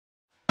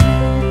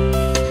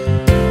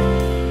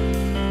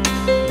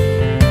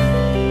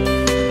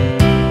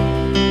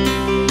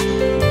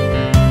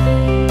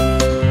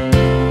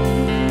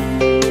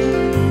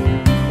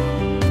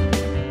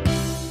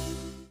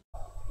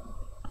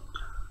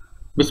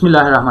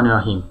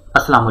Bismillahirrahmanirrahim.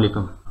 Assalamu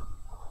alaikum.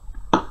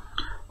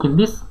 In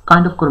this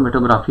kind of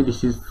chromatography,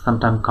 this is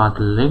sometimes called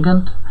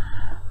ligand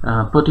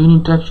protein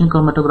interaction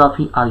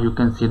chromatography, or you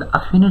can say the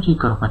affinity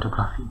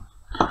chromatography.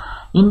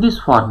 In this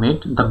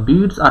format, the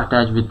beads are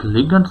attached with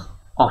ligands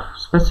of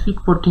specific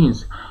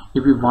proteins.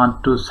 If we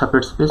want to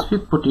separate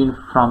specific protein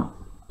from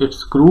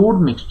its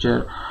crude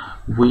mixture,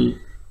 we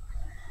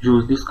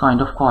use this kind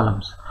of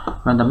columns.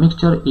 When the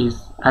mixture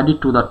is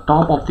added to the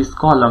top of this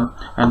column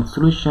and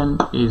solution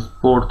is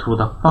poured through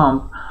the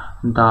pump,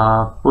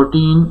 the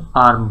protein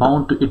are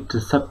bound to its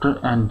receptor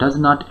and does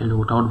not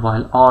elute out,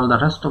 while all the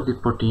rest of the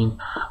protein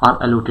are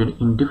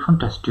eluted in different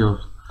test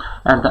tubes.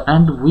 At the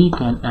end, we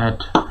can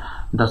add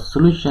the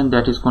solution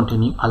that is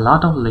containing a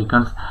lot of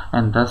ligands,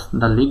 and thus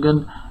the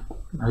ligand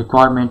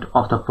requirement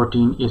of the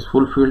protein is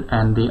fulfilled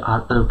and they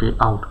are eluted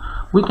out.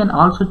 We can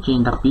also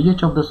change the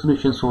pH of the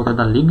solution so that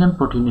the ligand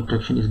protein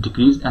interaction is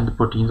decreased and the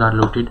proteins are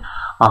eluted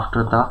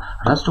after the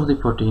rest of the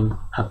protein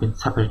have been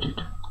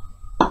separated.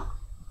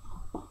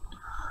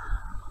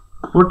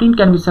 Protein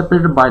can be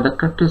separated by the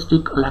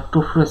characteristic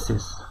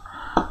electrophoresis.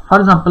 For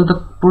example,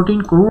 the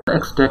protein crude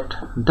extract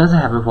does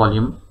have a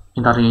volume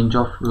in the range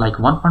of like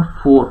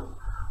 1.4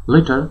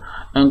 liter,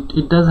 and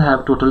it does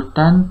have total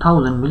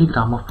 10,000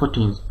 milligram of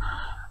proteins,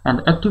 and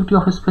the activity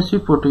of a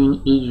specific protein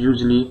is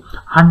usually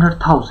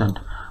 100,000,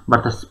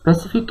 but the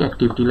specific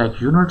activity, like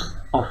units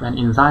of an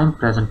enzyme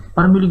present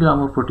per milligram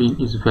of protein,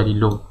 is very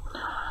low.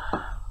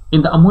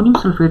 In the ammonium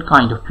sulfate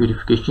kind of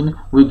purification,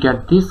 we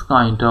get this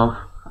kind of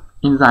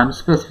enzyme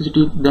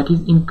specificity that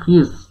is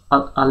increased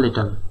a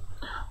little,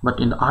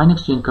 but in the ion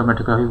exchange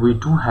chromatography we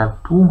do have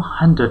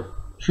 200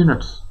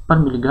 units per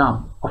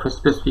milligram of a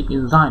specific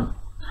enzyme.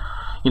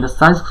 In the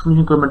size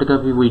exclusion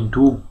chromatography we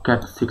do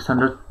get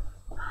 600,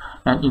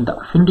 and in the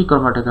affinity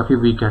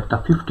chromatography we get the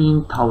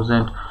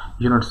 15,000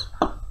 units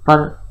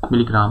per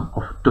milligram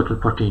of total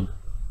protein.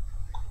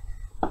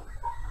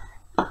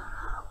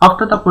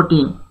 After the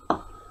protein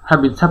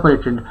have been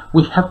separated,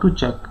 we have to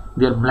check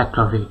their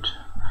molecular weight.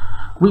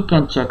 We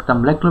can check the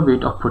molecular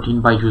weight of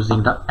protein by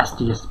using the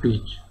STS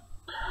page,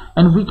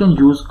 and we can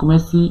use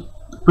Kumasi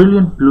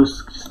brilliant blue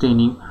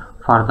staining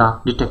for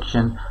the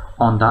detection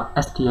on the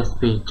STS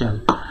page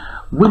gel.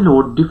 We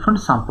load different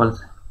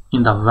samples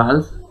in the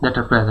wells that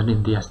are present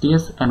in the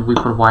STS, and we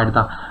provide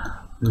the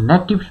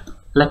negative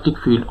electric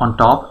field on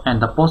top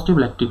and the positive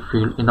electric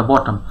field in the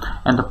bottom,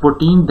 and the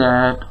protein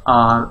that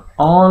are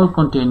all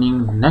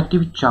containing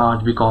negative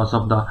charge because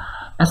of the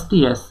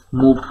STS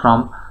moved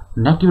from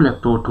negative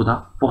electrode to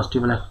the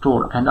positive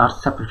electrode and are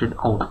separated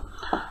out.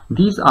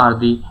 These are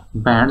the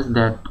bands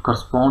that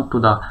correspond to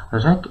the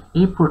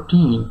Rec-A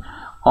protein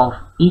of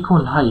E.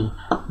 coli,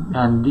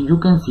 and you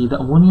can see the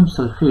ammonium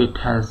sulfate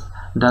has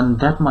done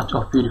that much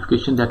of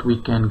purification that we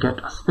can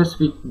get a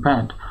specific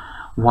band,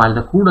 while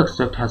the crude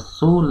extract has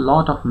so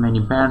lot of many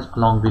bands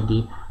along with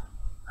the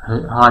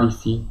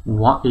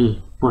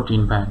REC-A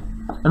protein band.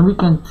 And we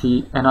can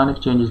see anion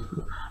exchange is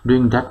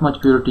doing that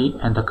much purity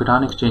and the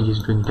cation exchange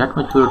is doing that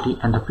much purity,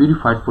 and the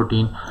purified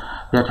protein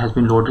that has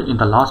been loaded in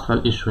the last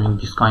well is showing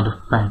this kind of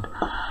band,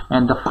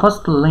 and the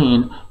first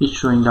lane is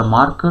showing the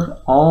marker.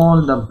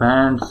 All the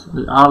bands,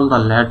 all the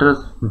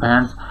ladders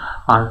bands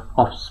are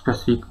of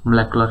specific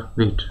molecular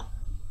weight.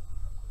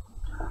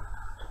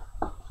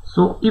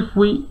 So if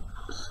we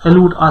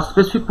elute a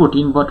specific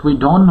protein but we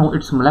don't know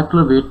its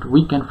molecular weight,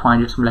 we can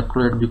find its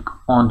molecular weight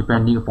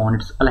depending upon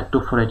its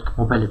electrophoretic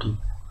mobility.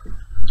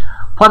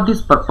 For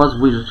this purpose,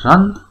 we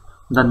run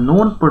the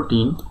known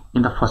protein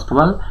in the first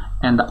well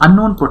and the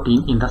unknown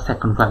protein in the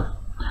second well.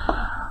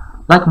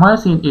 Like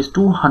myosin is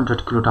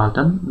 200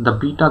 kilodalton, the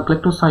beta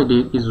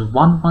galactosidase is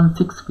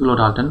 116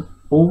 kilodalton,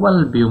 oval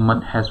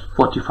albumin has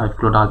 45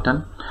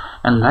 kilodalton,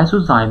 and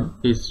lysozyme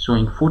is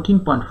showing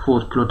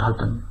 14.4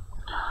 kilodalton.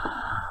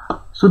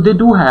 So they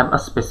do have a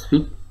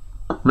specific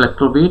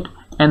molecular weight,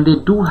 and they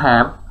do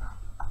have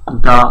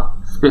the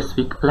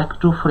specific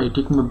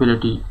electrophoretic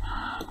mobility.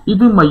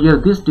 If we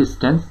measure this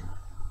distance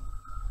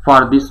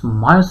for this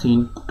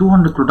myosin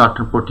 200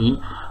 kilodalton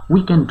protein,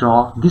 we can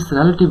draw this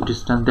relative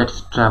distance that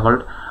is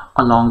traveled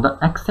along the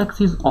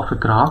x-axis of a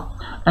graph,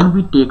 and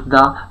we take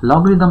the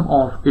logarithm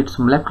of its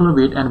molecular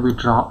weight and we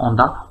draw on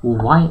the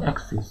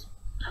y-axis.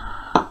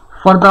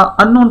 For the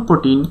unknown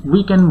protein,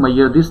 we can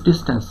measure this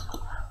distance.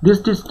 This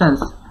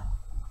distance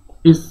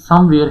is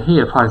somewhere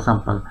here. For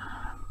example,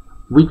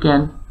 we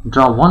can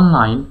draw one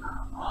line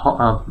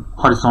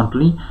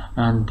horizontally,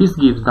 and this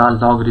gives the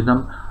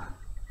logarithm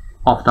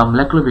of the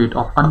molecular weight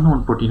of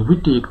unknown protein. We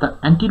take the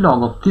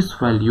antilog of this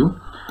value,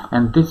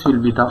 and this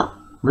will be the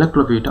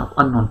molecular weight of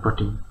unknown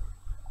protein.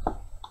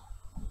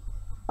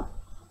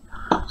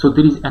 So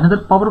there is another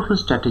powerful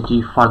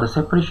strategy for the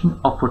separation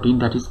of protein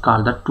that is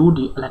called the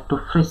 2D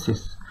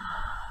electrophoresis.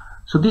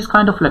 So this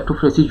kind of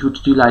electrophoresis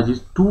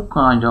utilizes two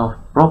kinds of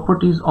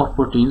properties of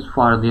proteins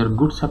for their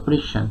good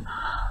separation.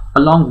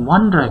 Along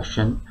one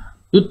direction,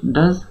 it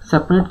does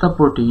separate the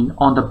protein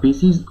on the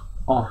basis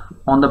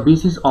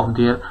of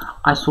their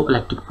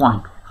isoelectric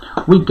point.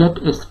 We get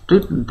a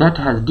strip that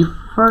has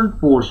different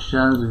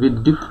portions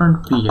with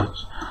different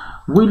pH.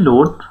 We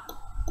load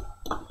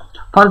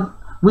First,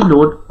 we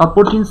load a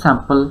protein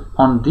sample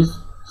on this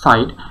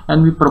side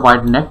and we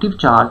provide negative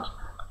charge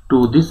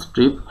to this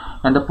strip,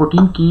 and the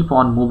protein keep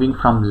on moving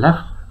from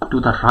left to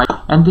the right,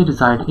 and they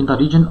reside in the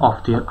region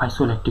of their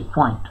isoelectric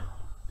point.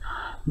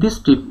 This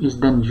strip is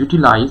then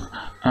utilized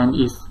and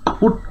is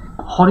put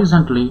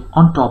horizontally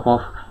on top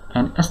of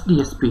an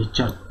SDSP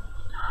gel.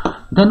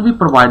 Then we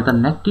provide the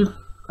negative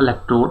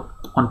electrode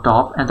on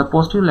top and the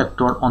positive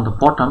electrode on the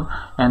bottom,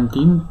 and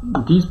then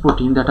these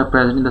proteins that are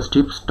present in the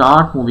strip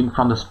start moving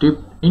from the strip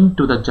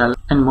into the gel,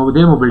 and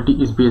their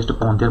mobility is based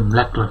upon their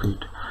molecular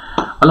weight.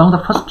 Along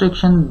the first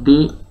direction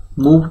they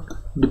moved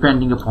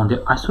depending upon their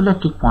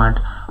isoelectric point,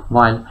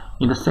 while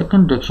in the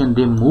second direction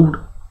they moved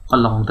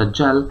along the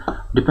gel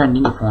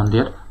depending upon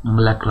their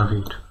molecular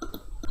weight.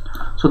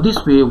 So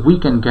this way we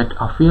can get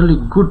a fairly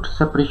good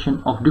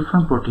separation of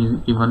different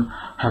proteins even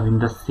having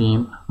the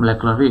same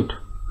molecular weight.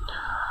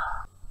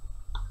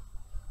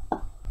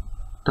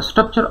 The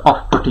structure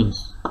of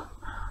proteins.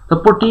 The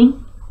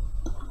protein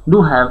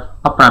do have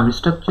a primary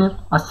structure,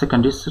 a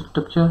secondary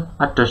structure,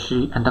 a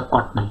tertiary, and a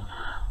quaternary.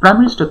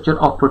 Primary structure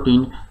of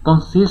protein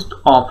consists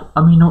of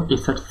amino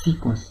acid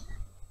sequence.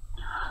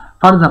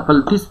 For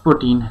example, this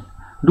protein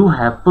do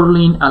have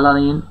purine,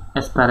 alanine,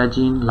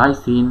 asparagine,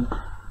 lysine,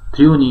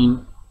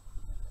 threonine,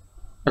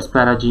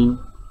 asparagine,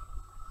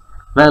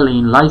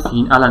 valine,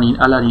 lysine,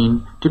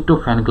 alanine,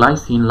 tryptophan,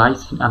 glycine,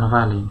 lysine, and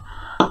valine.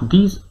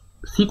 These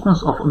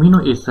sequence of amino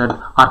acids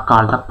are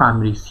called the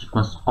primary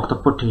sequence of the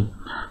protein.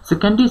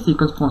 Secondary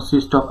sequence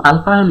consists of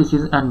alpha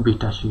helices and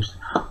beta sheets,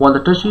 while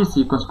the tertiary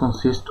sequence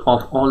consists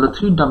of all the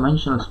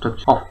three-dimensional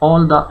structure of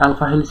all the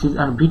alpha helices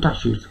and beta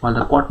sheets, while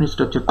the quaternary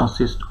structure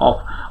consists of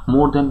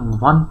more than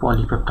one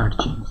polypeptide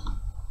chains.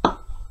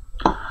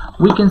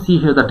 We can see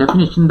here the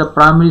definition. The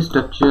primary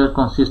structure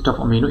consists of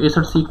amino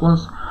acid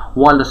sequence,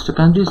 while the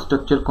secondary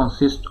structure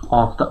consists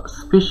of the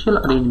spatial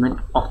arrangement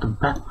of the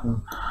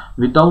backbone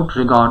without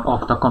regard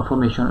of the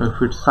conformation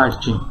of its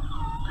side chain.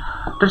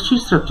 Tertiary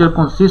structure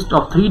consists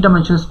of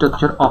three-dimensional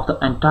structure of the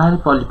entire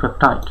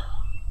polypeptide,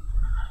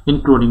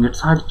 including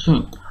its side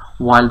chain,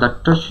 while the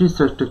tertiary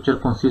structure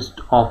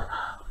consists of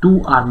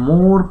two or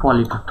more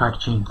polypeptide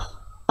chains.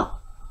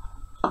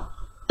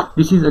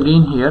 This is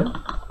again here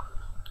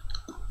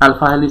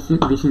alpha helix.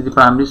 This is the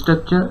primary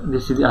structure,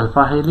 this is the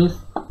alpha helix.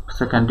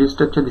 Secondary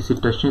structure, this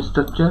is tertiary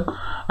structure,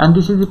 and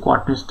this is the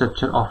quaternary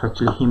structure of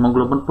actually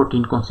hemoglobin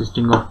protein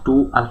consisting of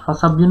two alpha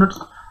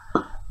subunits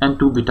and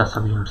two beta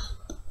subunits.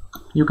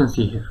 You can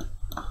see here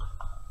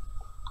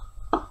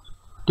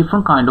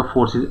different kind of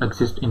forces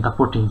exist in the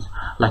proteins,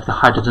 like the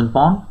hydrogen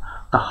bond,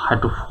 the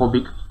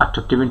hydrophobic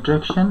attractive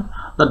interaction,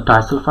 the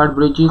disulfide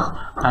bridges,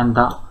 and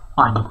the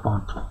ionic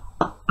bond.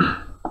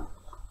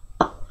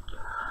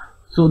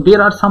 So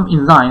there are some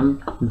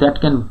enzymes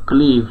that can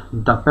cleave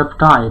the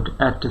peptide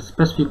at a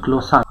specific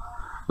loci,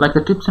 like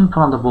the trypsin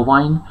from the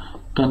bovine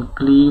can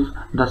cleave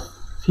the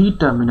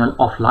C-terminal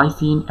of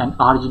lysine and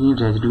arginine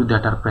residue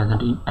that are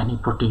present in any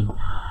protein.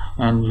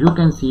 And you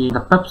can see the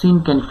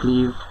pepsin can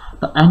cleave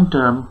the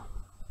N-term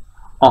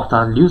of the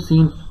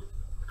leucine,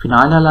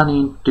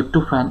 phenylalanine,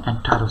 tryptophan,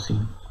 and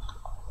tyrosine.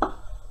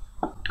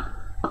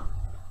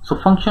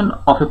 So function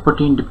of a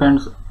protein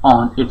depends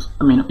on its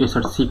amino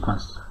acid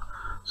sequence.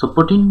 So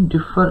proteins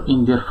differ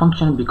in their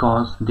function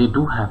because they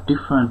do have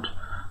different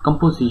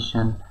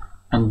composition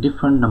and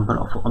different number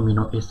of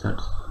amino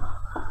acids.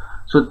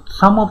 So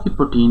some of the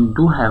protein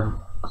do have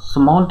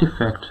small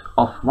defect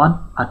of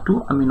one or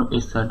two amino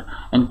acid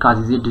and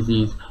causes a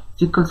disease.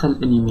 Sickle cell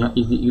anemia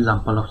is the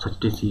example of such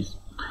disease.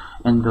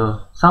 And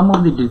some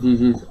of the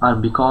diseases are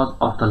because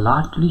of the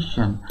large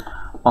deletion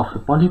of a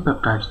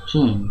polypeptide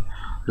chain,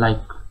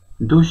 like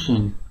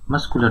Duchenne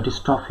muscular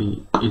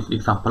dystrophy is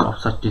example of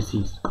such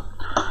disease.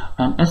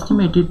 An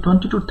estimated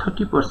 20 to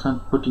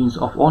 30% proteins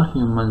of all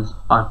humans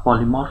are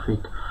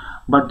polymorphic,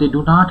 but they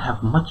do not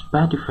have much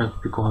bad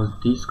effect because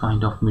these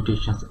kind of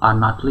mutations are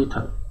not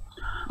lethal.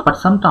 But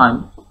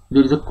sometimes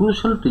there is a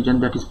crucial region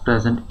that is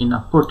present in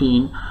a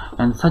protein,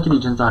 and such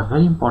regions are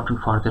very important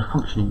for their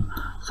functioning.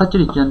 Such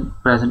regions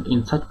present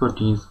in such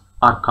proteins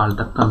are called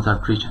the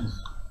conserved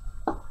regions.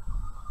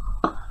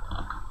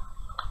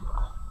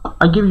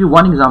 I give you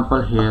one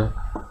example here.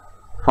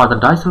 For the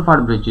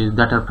disulfide bridges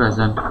that are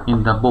present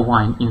in the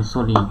bovine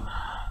insulin,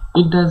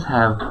 it does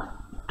have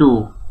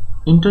two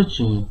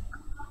interchain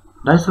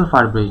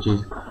disulfide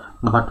bridges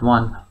but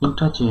one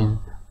interchain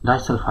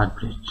disulfide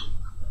bridge.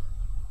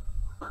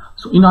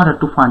 So in order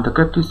to find the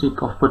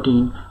characteristic of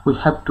protein, we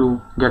have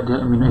to get their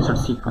amino acid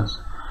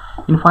sequence.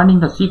 In finding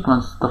the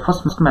sequence, the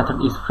first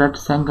method is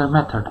Fred-Sanger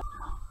method.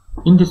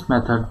 In this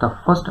method, the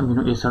first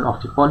amino acid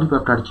of the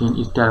polypeptide chain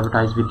is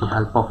derivatized with the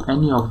help of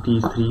any of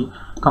these three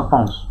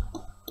compounds.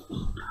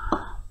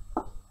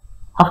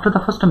 After the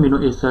first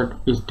amino acid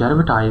is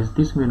derivatized,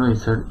 this amino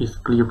acid is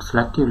cleaved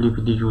selectively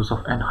with the use of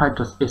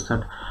anhydrous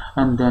acid,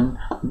 and then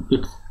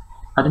its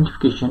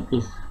identification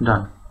is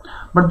done.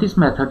 But this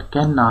method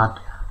cannot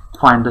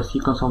find the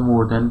sequence of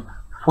more than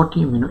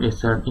 40 amino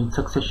acids in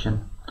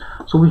succession.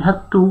 So we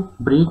have to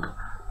break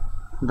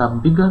the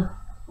bigger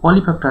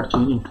polypeptide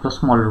chain into the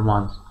smaller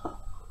ones.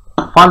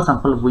 For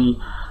example, we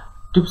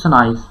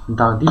trypsinize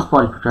this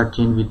polypeptide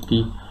chain with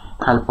the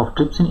help of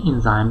trypsin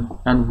enzyme,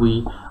 and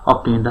we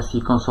obtain the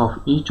sequence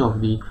of each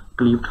of the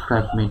cleaved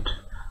fragment.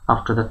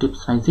 After the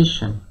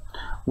trypsinization,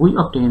 we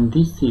obtain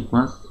this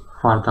sequence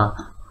for the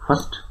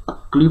first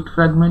cleaved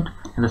fragment,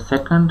 and the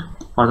second,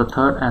 for the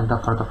third, and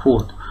for the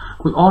fourth.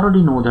 We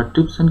already know that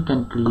trypsin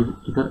can cleave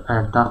either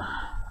at the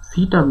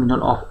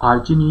C-terminal of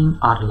arginine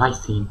or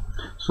lysine.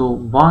 So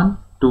 1,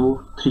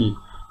 2, 3.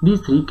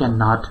 These three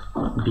cannot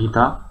be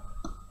the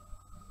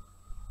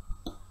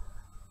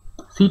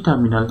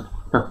C-terminal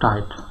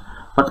peptide,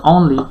 but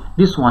only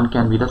this one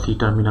can be the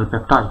C-terminal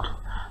peptide.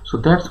 So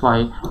that's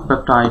why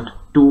peptide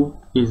 2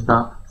 is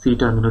the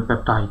C-terminal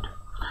peptide.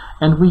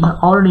 And we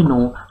already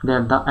know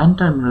that the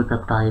N-terminal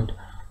peptide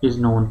is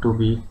known to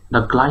be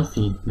the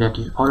glycine, that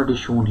is already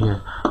shown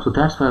here. So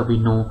that's why we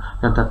know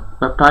that the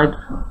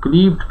peptide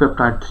cleaved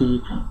peptide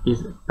 3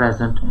 is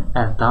present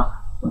at the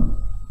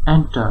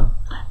N-term,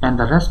 and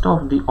the rest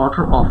of the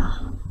order of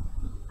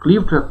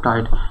cleaved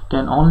peptide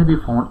can only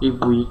be found if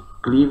we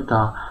cleave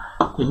the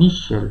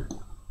initial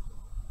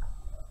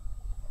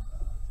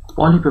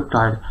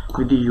polypeptide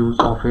with the use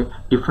of a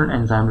different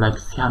enzyme like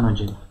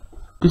cyanogen.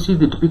 This is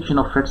the depiction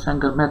of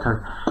Fred-Sanger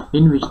method,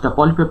 in which the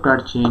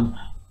polypeptide chain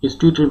is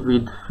treated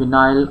with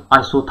phenyl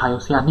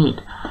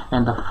isothiocyanate,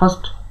 and the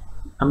first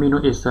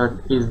amino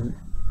acid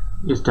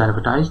is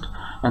derivatized,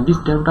 and this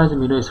derivatized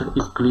amino acid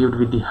is cleaved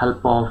with the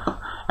help of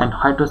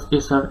anhydrous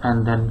acid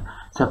and then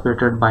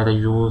separated by the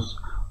use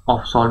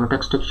of solvent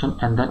extraction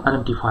and then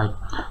identified,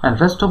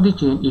 and rest of the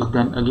chain is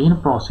then again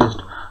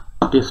processed,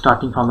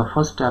 starting from the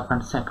first step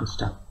and second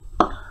step.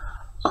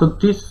 So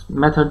this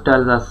method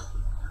tells us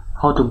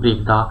how to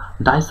break the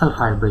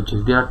disulfide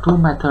bridges. There are two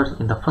methods.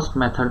 In the first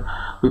method,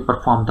 we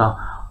perform the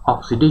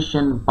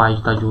oxidation by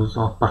the use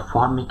of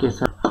performic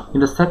acid. In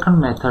the second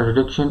method,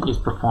 reduction is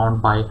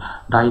performed by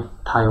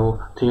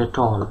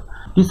dithiothreatol.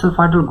 These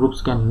sulfidal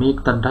groups can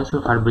make the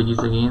disulfide bridges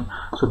again,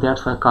 so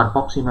that's why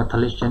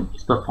carboxymethylation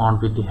is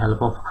performed with the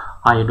help of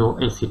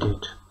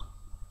iodoacetate.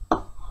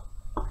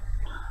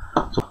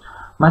 So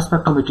mass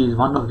spectrometry is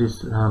one of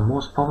these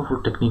most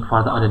powerful technique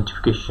for the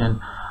identification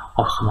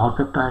of small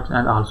peptides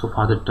and also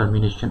for the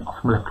determination of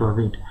molecular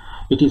weight.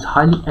 It is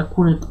highly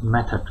accurate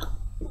method.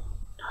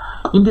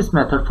 In this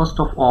method, first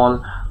of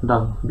all,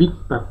 the big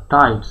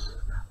peptides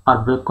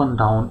are broken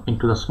down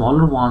into the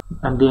smaller ones,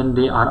 and then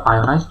they are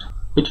ionized.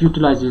 It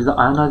utilizes the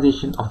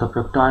ionization of the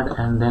peptide,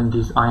 and then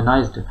these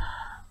ionized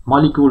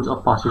molecules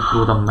are passed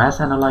through the mass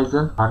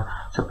analyzer, are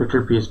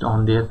separated based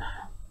on their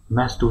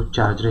mass to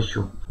charge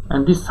ratio.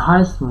 And this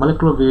highest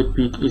molecular weight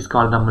peak is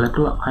called the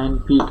molecular ion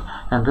peak,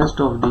 and rest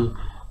of the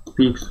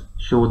peaks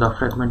show the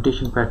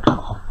fragmentation pattern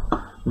of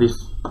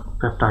this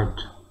peptide.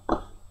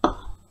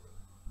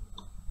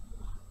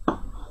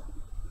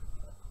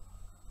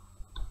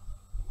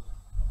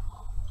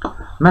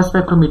 Mass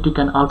spectrometry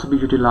can also be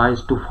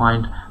utilized to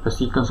find the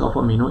sequence of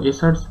amino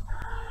acids.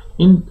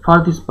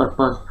 For this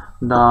purpose,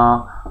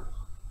 the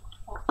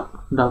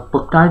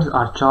peptides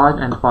are charged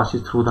and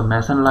passes through the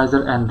mass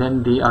analyzer, and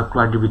then they are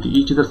collided with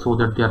each other so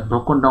that they are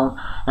broken down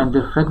and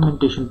their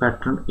fragmentation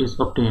pattern is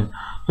obtained.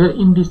 Here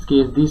in this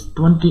case, this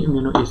 20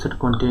 amino acid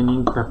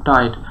containing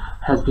peptide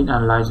has been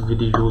analyzed with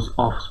the use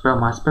of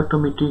mass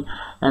spectrometry,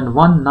 and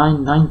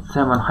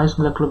 1997 highest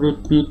molecular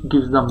weight peak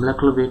gives the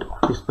molecular weight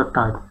of this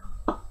peptide.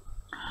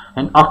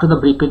 And after the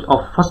breakage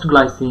of first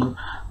glycine,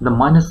 the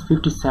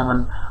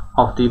 -57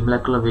 of the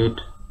molecular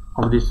weight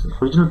of this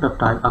original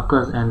peptide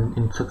occurs, and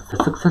in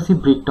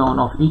successive breakdown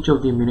of each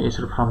of the amino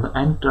acid from the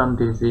N term,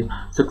 there is a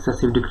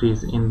successive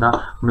decrease in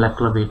the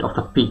molecular weight of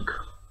the peak.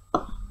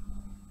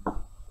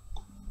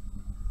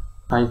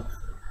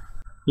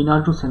 In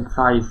order to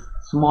synthesize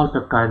small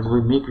peptides,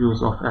 we make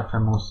use of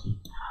FMOC.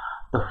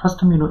 The first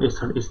amino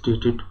acid is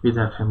treated with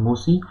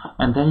FMOC,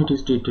 and then it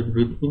is treated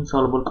with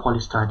insoluble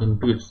polystyrene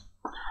beads,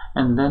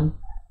 and then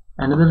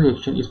another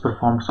reaction is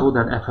performed so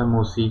that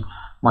FMOC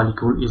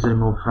molecule is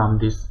removed from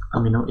this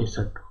amino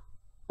acid.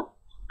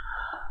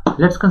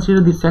 Let's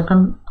consider the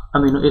second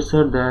amino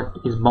acid that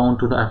is bound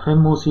to the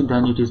FMOC,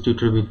 then it is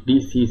treated with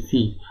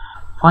DCC.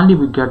 Finally,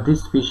 we get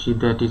this species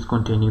that is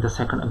containing the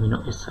second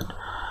amino acid.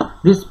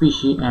 This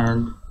species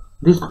and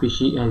this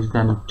species is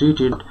then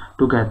treated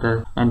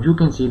together, and you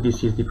can see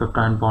this is the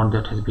peptide bond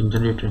that has been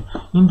generated.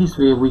 In this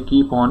way, we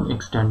keep on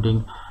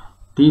extending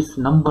this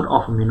number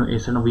of amino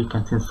acids, and we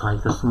can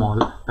synthesize the small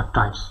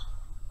peptides.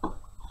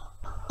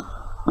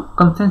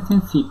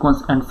 Consensus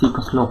sequence and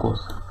sequence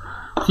logos.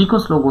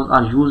 Sequence logos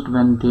are used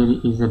when there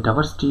is a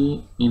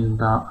diversity in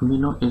the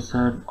amino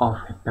acid of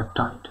a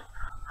peptide.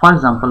 For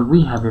example,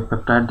 we have a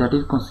peptide that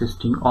is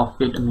consisting of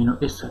 8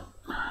 amino acids.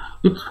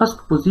 Its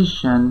first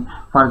position,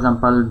 for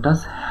example,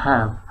 does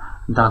have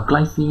the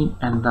glycine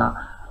and the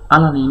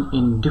alanine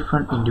in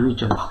different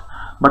individuals,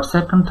 but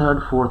second,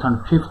 third, fourth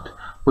and fifth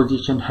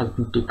position has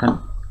been taken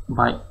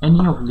by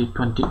any of the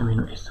 20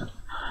 amino acids,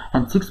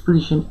 and sixth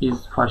position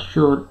is for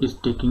sure is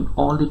taking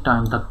all the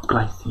time the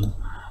glycine,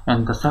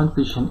 and the seventh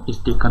position is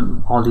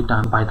taken all the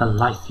time by the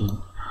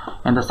lysine,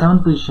 and the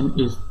seventh position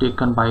is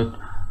taken by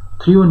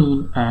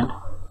threonine and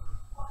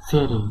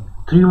serine,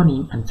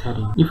 threonine and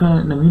serine. If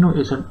an amino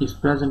acid is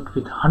present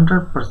with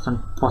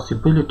 100%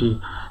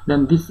 possibility,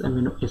 then this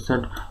amino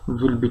acid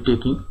will be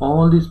taking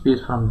all the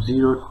space from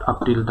 0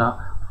 up till the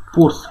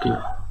 4th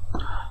scale.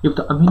 If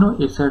the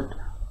amino acid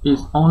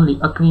is only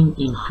occurring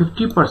in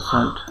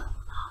 50%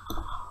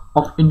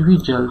 of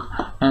individuals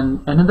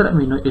and another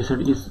amino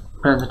acid is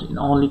present in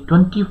only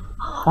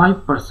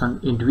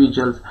 25%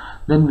 individuals,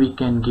 then we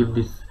can give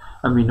this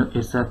amino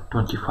acid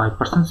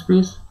 25%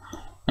 space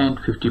and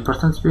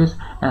 50% space,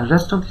 and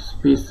rest of the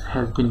space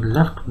has been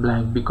left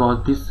blank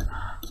because this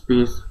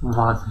space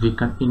was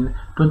vacant in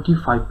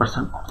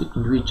 25% of the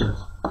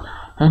individuals.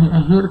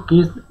 And here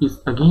case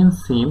is again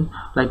same,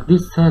 like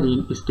this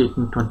serine is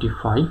taking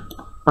 25%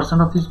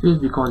 of the space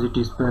because it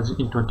is present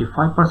in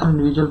 25%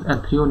 individuals,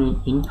 and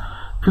threonine in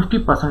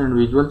 50%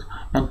 individuals,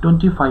 and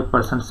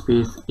 25%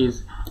 space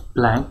is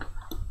blank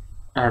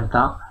at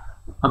the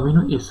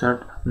amino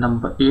acid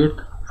number 8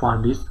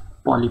 for this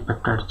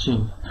polypeptide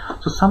chain.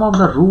 So some of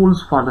the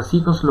rules for the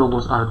sequence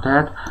logos are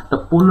that the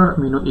polar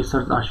amino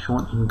acids are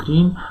shown in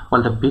green,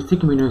 while the basic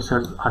amino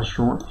acids are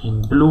shown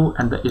in blue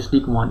and the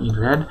acidic one in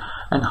red,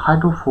 and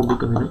hydrophobic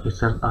amino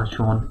acids are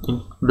shown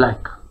in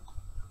black.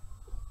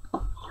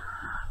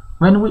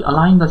 When we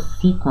align the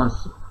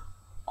sequence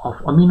of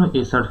amino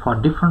acids for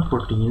different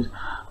proteins,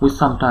 we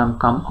sometimes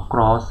come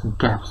across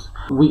gaps.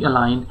 We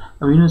align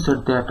amino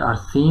acids that are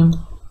same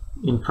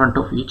in front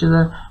of each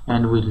other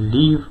and we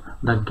leave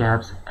the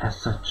gaps as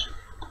such.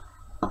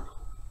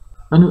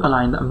 When we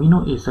align the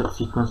amino acid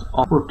sequence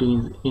of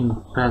proteins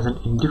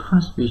present in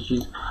different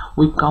species,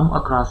 we come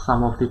across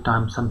some of the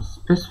time some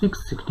specific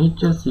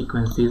signature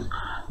sequences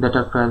that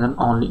are present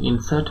only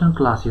in certain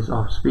classes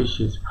of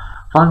species.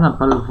 For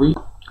example,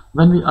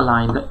 when we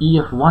align the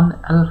EF1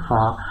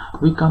 alpha,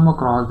 we come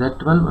across that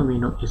 12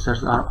 amino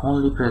acids are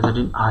only present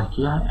in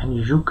archaea and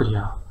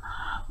eukarya,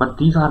 but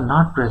these are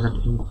not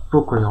present in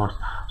prokaryotes.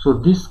 So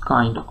this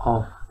kind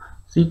of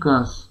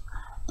sequence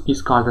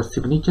is called the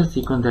signature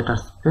sequence that are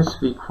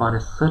specific for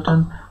a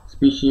certain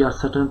species or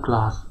certain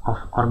class of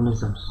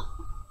organisms.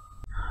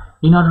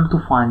 In order to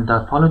find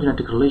the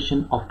phylogenetic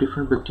relation of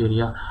different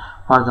bacteria,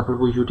 for example,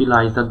 we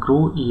utilize the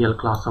GROW-EL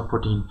class of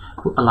protein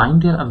to align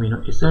their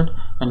amino acid,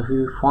 and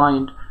we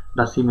find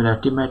the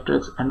similarity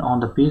matrix, and on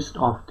the basis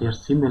of their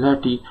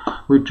similarity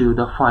we drew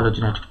the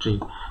phylogenetic tree.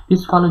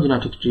 This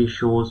phylogenetic tree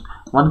shows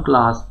one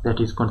class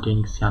that is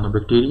containing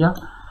cyanobacteria,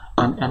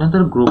 and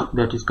another group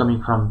that is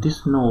coming from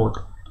this node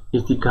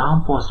is the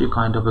gram-positive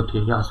kind of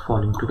bacteria is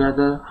falling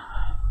together,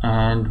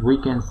 and we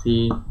can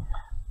see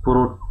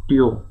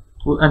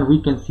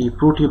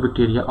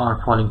proteobacteria are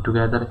falling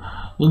together.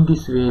 In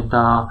this way,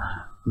 the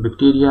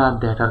bacteria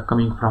that are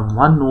coming from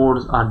one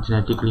nodes are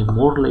genetically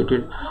more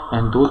related,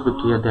 and those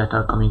bacteria that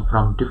are coming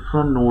from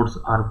different nodes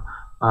are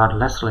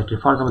less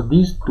related. For example,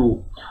 these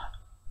two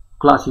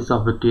classes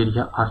of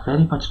bacteria are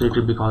very much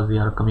related because they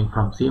are coming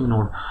from same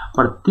node,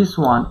 but this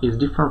one is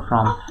different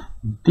from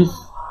this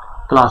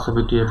class of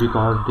bacteria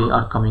because they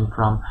are coming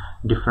from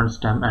different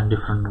stem and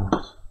different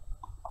nodes.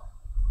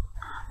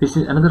 This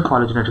is another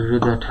phylogenetic tree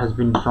that has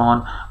been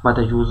drawn by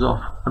the use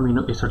of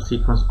amino acid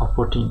sequence of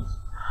proteins.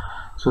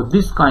 So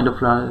this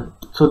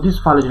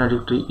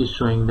phylogenetic tree is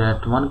showing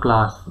that one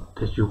class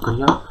is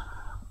eukarya,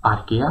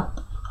 archaea,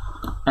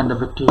 and the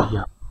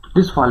bacteria.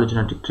 This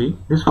phylogenetic tree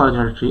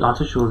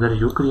also shows that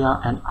eukarya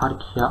and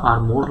archaea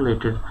are more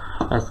related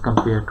as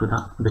compared to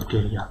the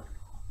bacteria.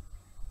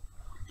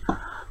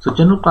 So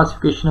general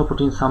classification of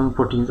proteins: some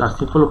proteins are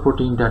simple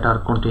proteins that are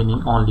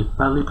containing only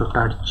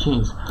polypeptide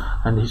chains,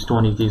 and the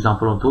histone is the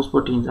example of those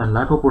proteins, and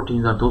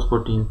lipoproteins are those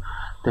proteins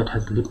that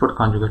has lipid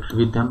conjugated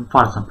with them,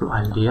 for example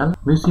LDL.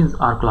 Mucins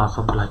are class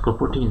of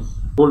glycoproteins.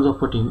 Modes of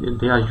protein,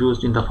 they are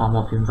used in the form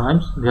of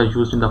enzymes. They are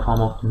used in the form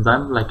of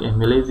enzymes like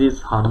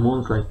amylases,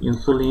 hormones like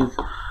insulins,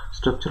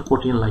 structure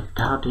protein like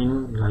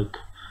keratin, like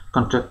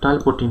contractile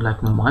protein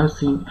like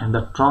myosin, and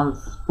the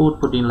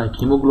transport protein like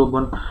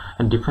hemoglobin,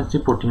 and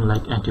defensive protein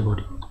like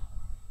antibody.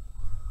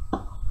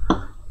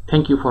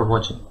 Thank you for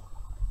watching.